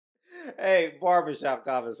Hey, barbershop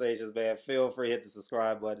conversations, man. Feel free to hit the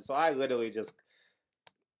subscribe button. So I literally just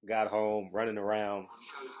got home, running around.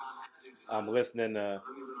 I'm listening to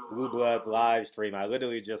Blue Bloods live stream. I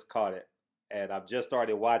literally just caught it, and I've just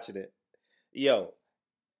started watching it. Yo,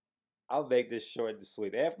 I'll make this short and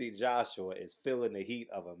sweet. Anthony Joshua is feeling the heat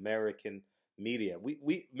of American media.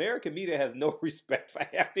 We American media has no respect for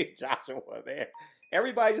Anthony Joshua, man.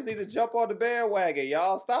 Everybody just need to jump on the bandwagon,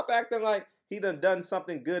 y'all. Stop acting like he done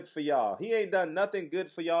something good for y'all. He ain't done nothing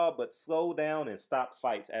good for y'all but slow down and stop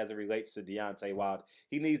fights as it relates to Deontay Wilder.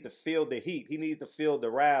 He needs to feel the heat. He needs to feel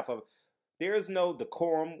the wrath of. There is no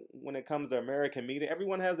decorum when it comes to American media.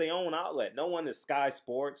 Everyone has their own outlet. No one is Sky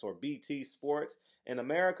Sports or BT Sports. In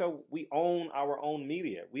America, we own our own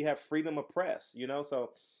media. We have freedom of press, you know. So,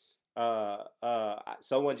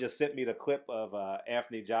 someone just sent me the clip of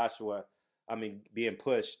Anthony Joshua. I mean, being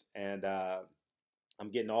pushed, and I'm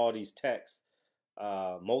getting all these texts,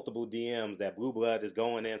 multiple DMs that Blue Blood is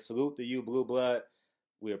going in. Salute to you, Blue Blood.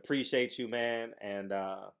 We appreciate you, man. And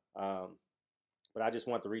but I just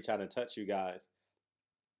want to reach out and touch you guys.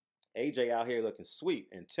 AJ out here looking sweet,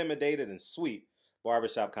 intimidated and sweet.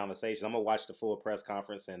 Barbershop conversation. I'm gonna watch the full press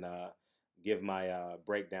conference and give my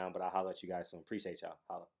breakdown, but I'll holler at you guys soon. Appreciate y'all.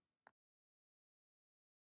 Holla.